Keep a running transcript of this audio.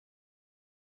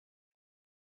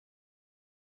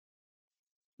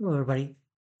Hello, everybody.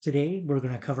 Today we're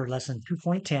going to cover lesson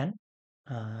 2.10.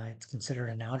 It's considered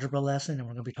an algebra lesson, and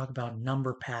we're going to be talking about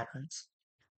number patterns.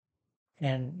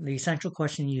 And the essential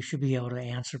question you should be able to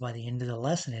answer by the end of the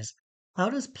lesson is,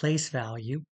 how does place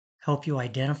value help you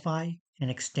identify and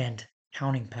extend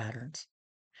counting patterns?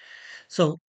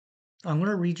 So I'm going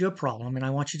to read you a problem, and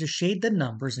I want you to shade the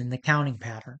numbers in the counting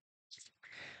pattern.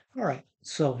 All right,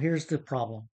 so here's the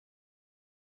problem.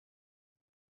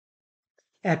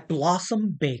 At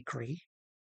Blossom Bakery,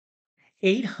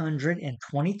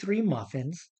 823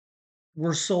 muffins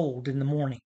were sold in the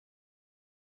morning.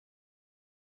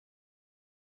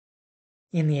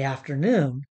 In the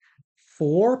afternoon,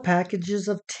 4 packages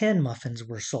of 10 muffins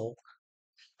were sold.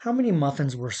 How many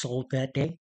muffins were sold that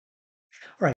day?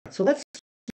 All right, so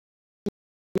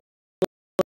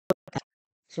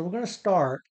we're going to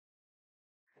start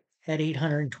at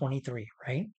 823,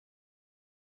 right?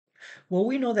 Well,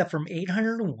 we know that from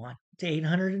 801 to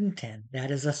 810,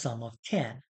 that is a sum of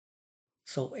 10.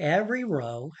 So every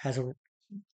row has a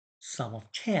sum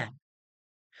of 10.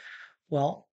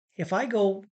 Well, if I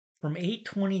go from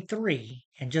 823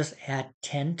 and just add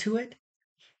 10 to it,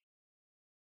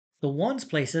 the ones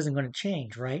place isn't going to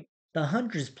change, right? The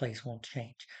hundreds place won't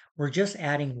change. We're just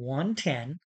adding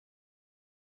 110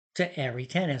 to every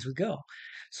 10 as we go.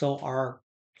 So our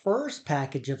first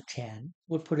package of 10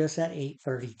 would put us at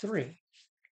 833.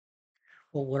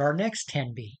 What would our next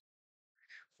 10 be?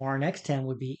 Well, our next 10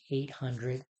 would be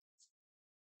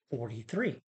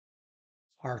 843.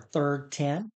 Our third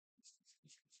 10,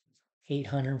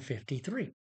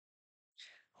 853.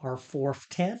 Our fourth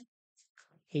 10,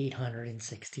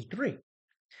 863.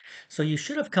 So you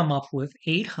should have come up with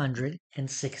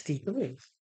 863.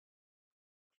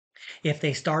 If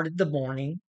they started the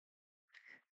morning,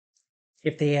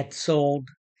 if they had sold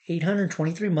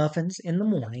 823 muffins in the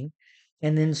morning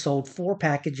and then sold 4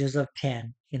 packages of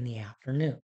 10 in the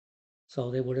afternoon. So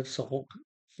they would have sold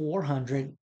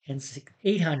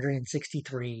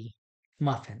 863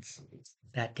 muffins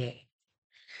that day.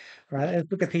 All right, let's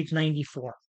look at page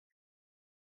 94.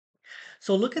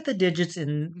 So look at the digits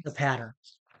in the pattern.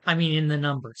 In the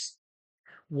numbers.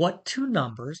 What two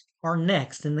numbers are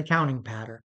next in the counting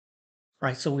pattern?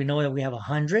 Right, so we know that we have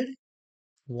 100,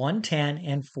 110,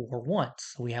 and 4 ones.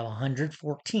 So we have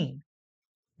 114.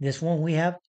 This one we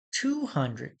have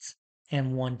 200s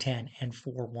and 110 and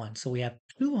 4 ones. So we have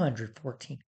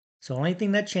 214. So the only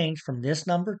thing that changed from this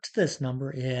number to this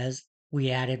number is we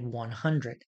added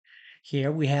 100.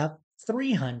 Here we have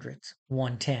 300s,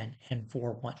 110 and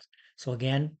 4 ones. So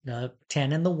again, the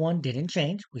 10 and the 1 didn't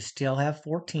change. We still have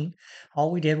 14. All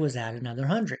we did was add another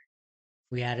 100.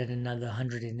 We added another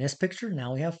 100 in this picture.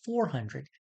 Now we have 400.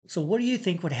 So what do you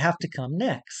think would have to come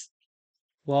next?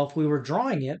 Well, if we were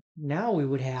drawing it, now we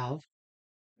would have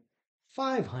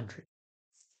 500,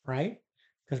 right?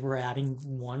 Because we're adding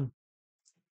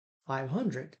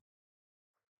 500.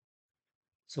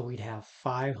 So we'd have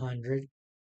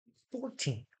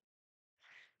 514.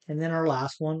 And then our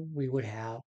last one, we would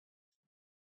have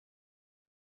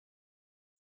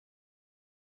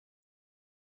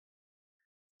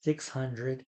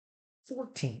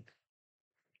 614.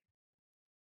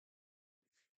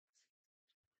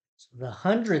 So the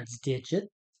hundreds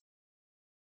digit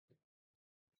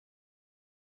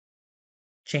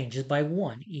changes by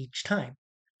 1 each time.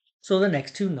 So the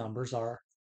next two numbers are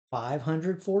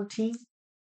 514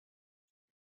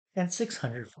 and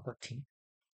 614.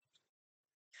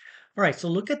 All right, so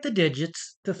look at the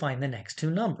digits to find the next two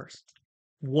numbers.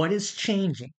 What is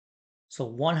changing? So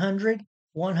 100,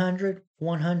 100,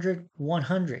 100,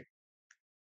 100.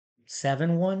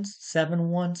 7 ones, 7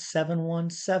 ones, 7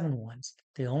 ones, 7 ones.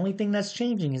 The only thing that's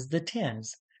changing is the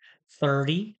tens.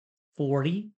 30,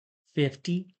 40,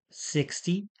 50,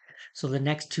 60. So the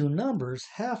next two numbers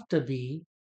have to be,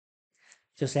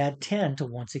 just add 10 to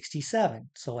 167.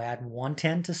 So add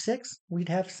 110 to 6, we'd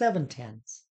have 7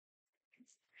 tens.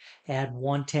 Add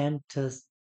 110 to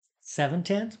 7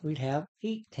 tens, we'd have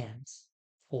 8 tens,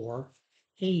 or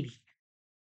 80.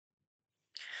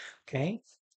 Okay,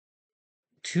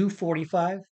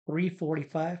 245,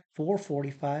 345,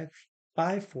 445,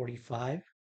 545.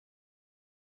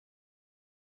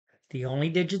 The only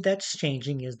digit that's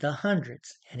changing is the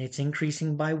hundreds, and it's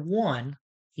increasing by 1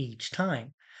 each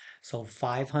time. So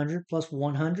 500 plus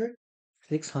 100,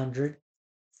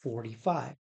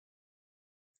 645.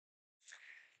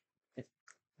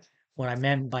 What I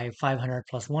meant by 500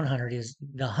 plus 100 is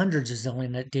the hundreds is the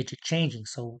only digit changing.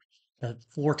 So the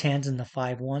 4 tens and the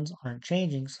 5 ones aren't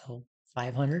changing. So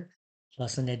 500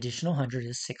 plus an additional 100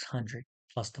 is 600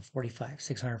 plus the 45,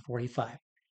 645.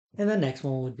 And the next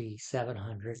one would be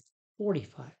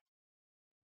 745.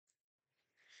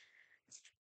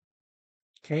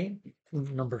 Okay,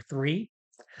 number 3,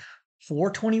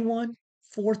 421,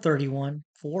 431,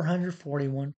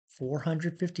 441,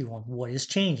 451. What is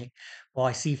changing? Well,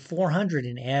 I see 400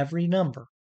 in every number.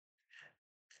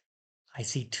 I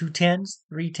see 2 tens,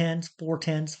 3 tens, 4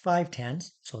 tens, 5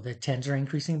 tens. So the tens are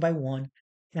increasing by 1.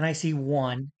 And I see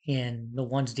 1 in the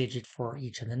ones digit for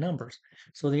each of the numbers.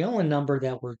 So the only number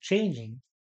that we're changing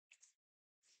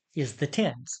is the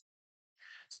tens.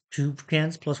 2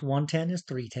 tens plus 1 10 is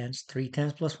 3 tens. 3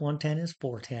 tens plus 1 10 is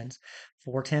 4 tens.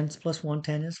 4 tens plus 1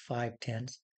 10 is 5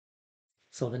 tens.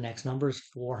 So the next number is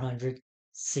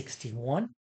 461,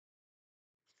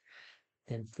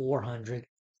 then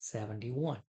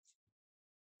 471.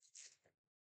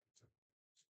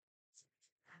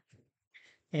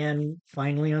 And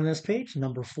finally on this page,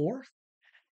 number 4,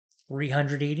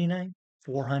 389,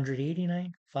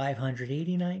 489,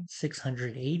 589,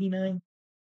 689.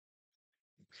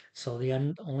 So the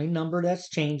only number that's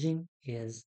changing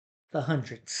is the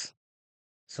hundreds.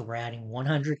 So we're adding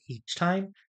 100 each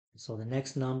time. So the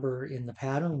next number in the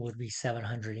pattern would be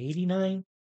 789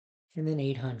 and then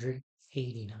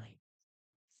 889.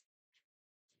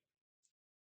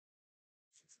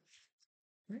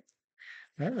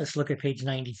 All right, let's look at page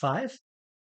 95.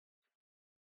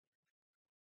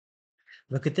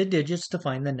 Look at the digits to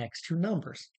find the next two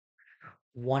numbers.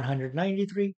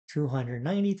 193,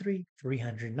 293,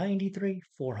 393,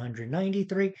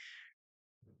 493.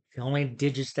 The only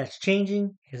digits that's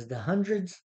changing is the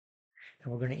hundreds,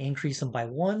 and we're going to increase them by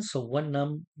 1. So what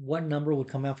number would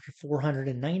come after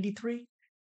 493?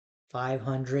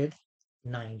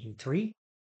 593.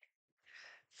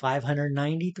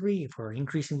 593, if we're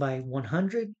increasing by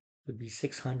 100, would be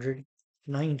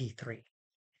 693.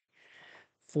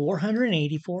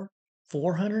 484,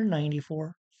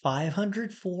 494,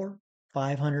 504,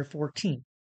 514.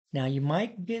 Now you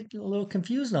might get a little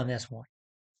confused on this one.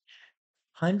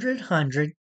 100,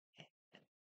 400,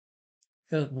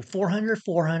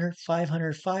 400,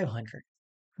 500, 500.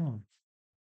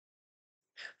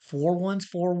 Four ones,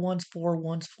 four ones, four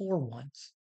ones, four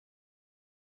ones.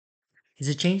 Is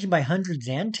it changing by hundreds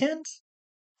and tens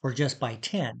or just by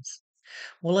tens?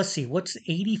 Well, let's see. What's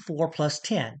 84 plus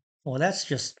 10? Well, that's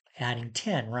just adding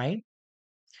 10, right?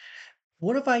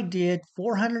 What if I did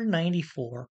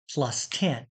 494 plus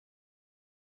 10?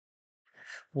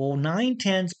 Well, 9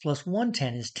 tens plus 1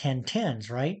 10 is 10 tens,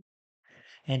 right?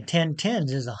 And 10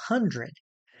 tens is 100.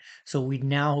 So we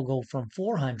now go from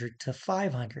 400 to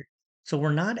 500. So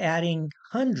we're not adding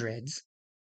hundreds.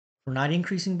 We're not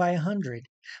increasing by 100.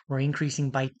 We're increasing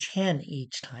by 10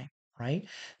 each time, right?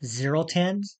 0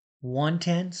 tens, 1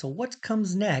 10. So what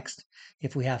comes next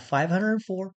if we have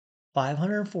 504,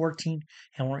 514,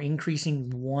 and we're increasing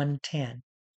 110?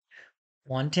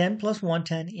 110 plus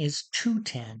 110 is 2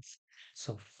 tens.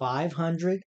 So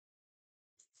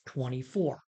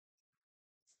 524.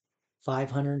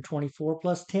 524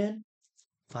 plus 10,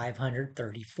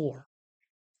 534.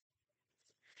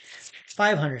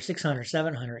 500, 600,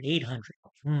 700, 800.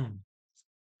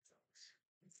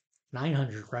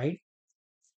 900, right?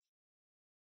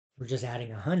 We're just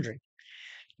adding 100.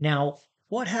 Now,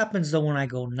 what happens though when I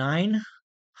go 9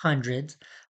 hundreds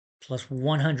plus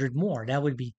 100 more? That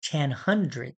would be 10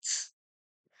 hundredths.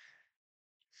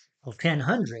 Well, 10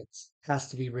 hundredths has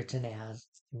to be written as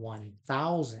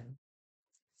 1,000.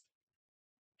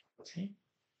 Okay.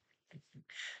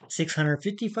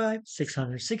 655,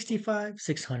 665,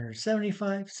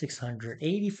 675,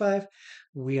 685.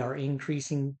 We are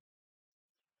increasing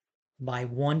by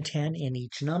 110 in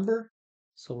each number.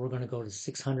 So we're going to go to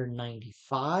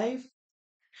 695.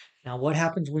 Now, what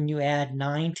happens when you add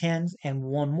 9 tens and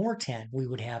one more 10? We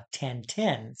would have 10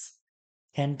 tens.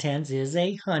 10 tens is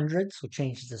 100, so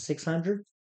change to 600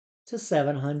 to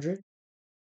 700.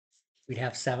 We'd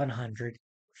have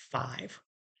 705.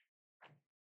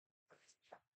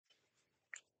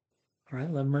 All right,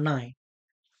 number 9.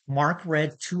 Mark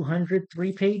read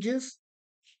 203 pages.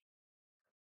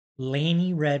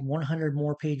 Laney read 100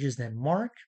 more pages than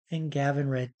Mark, and Gavin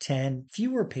read 10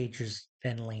 fewer pages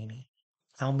than Laney.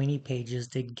 How many pages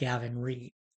did Gavin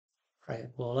read? Right.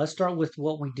 Well, let's start with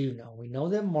what we do know. We know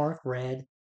that Mark read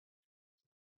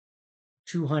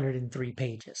 203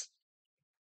 pages.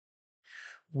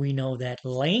 We know that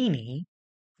Laney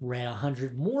read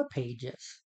 100 more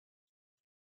pages.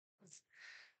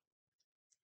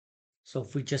 So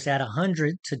if we just add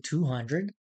 100 to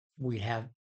 200, we have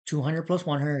 200 plus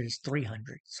 100 is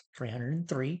 300. So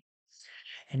 303.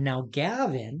 And now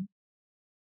Gavin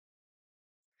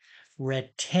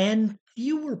read 10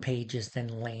 fewer pages than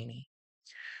Laney.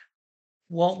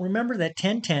 Well, remember that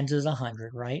 10 tens is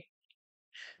 100, right?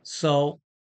 So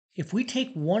if we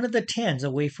take one of the tens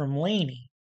away from Laney,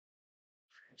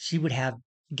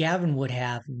 Gavin would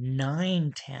have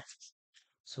 9 tenths.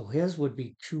 So his would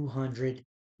be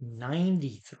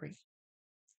 293.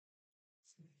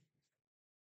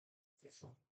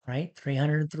 Right?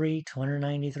 303,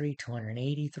 293,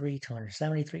 283,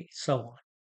 273, so on.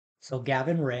 So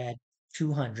Gavin read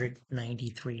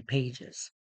 293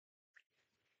 pages.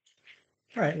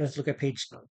 All right, let's look at page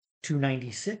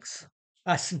 296.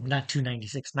 Not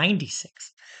 296,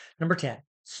 96. Number 10,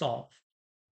 solve.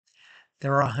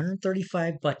 There are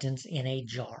 135 buttons in a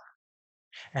jar.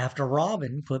 After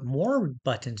Robin put more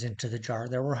buttons into the jar,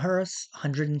 there were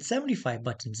 175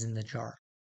 buttons in the jar.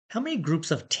 How many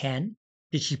groups of 10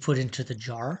 did she put into the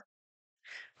jar?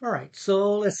 All right,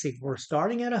 so let's see. We're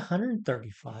starting at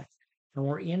 135 and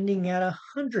we're ending at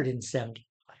 175.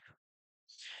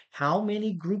 How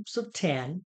many groups of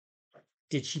 10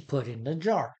 did she put in the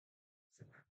jar?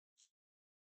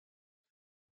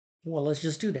 Well, let's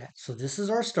just do that. So this is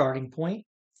our starting point,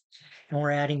 and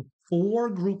we're adding 4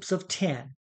 groups of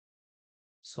 10.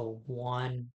 So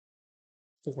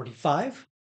 145,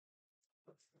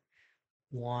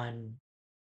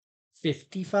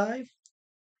 155,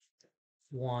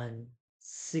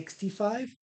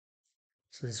 165.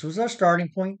 So this was our starting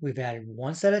point. We've added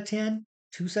 1 set of 10,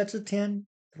 2 sets of 10,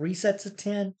 3 sets of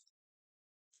 10,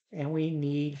 and we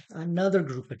need another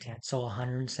group of 10, so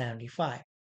 175.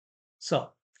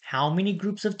 So how many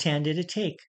groups of 10 did it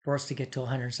take for us to get to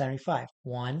 175?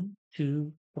 1,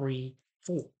 2, 3,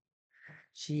 4.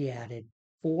 She added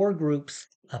 4 groups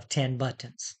of 10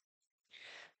 buttons.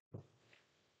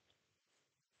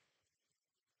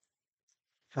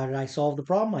 How did I solve the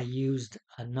problem? I used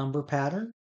a number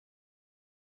pattern.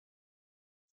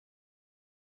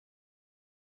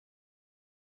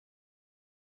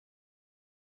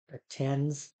 The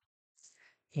 10s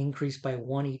increased by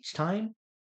 1 each time.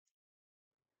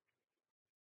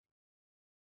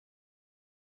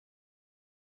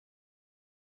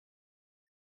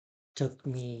 Took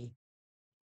me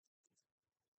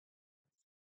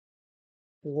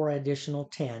 4 additional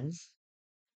 10s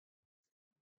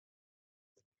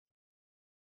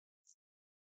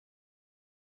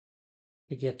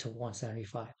to get to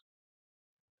 175.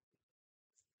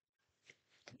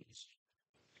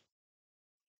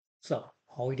 So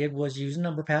all we did was use a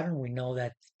number pattern. We know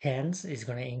that 10s is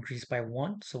going to increase by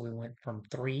 1. So we went from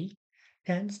 3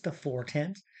 tenths to 4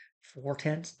 tenths, 4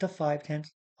 tenths to 5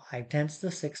 tenths, 5 tenths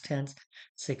to 6 tenths,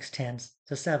 6 tenths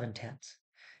to 7 tenths.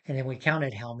 And then we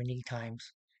counted how many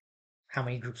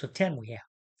groups of 10 we have.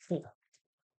 4.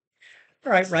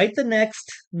 All right, write the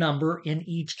next number in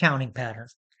each counting pattern.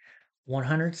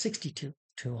 162,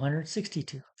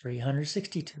 262,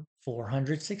 362,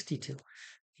 462.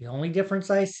 The only difference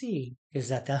I see is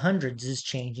that the hundreds is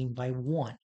changing by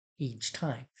 1 each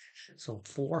time. So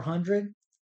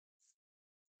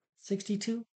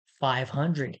 462,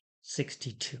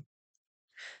 562,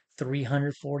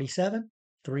 347,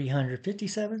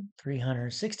 357,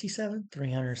 367,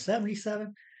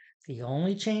 377. The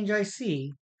only change I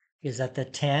see is that the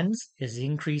tens is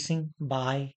increasing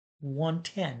by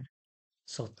 110.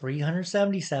 So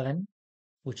 377,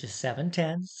 which is 7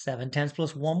 tens. 7 tens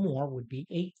plus 1 more would be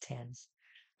 8 tens.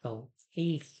 So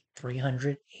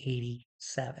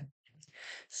 387.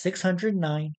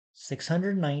 609,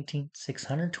 619,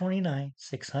 629,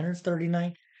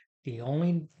 639. The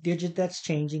only digit that's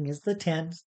changing is the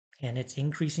tens, and it's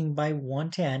increasing by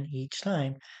 110 each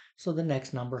time. So the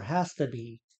next number has to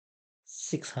be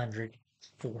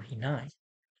 649.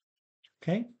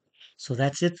 Okay, so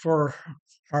that's it for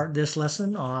this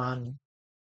lesson on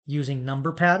using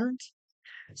number patterns.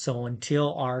 So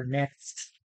until our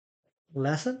next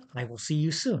lesson, I will see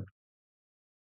you soon.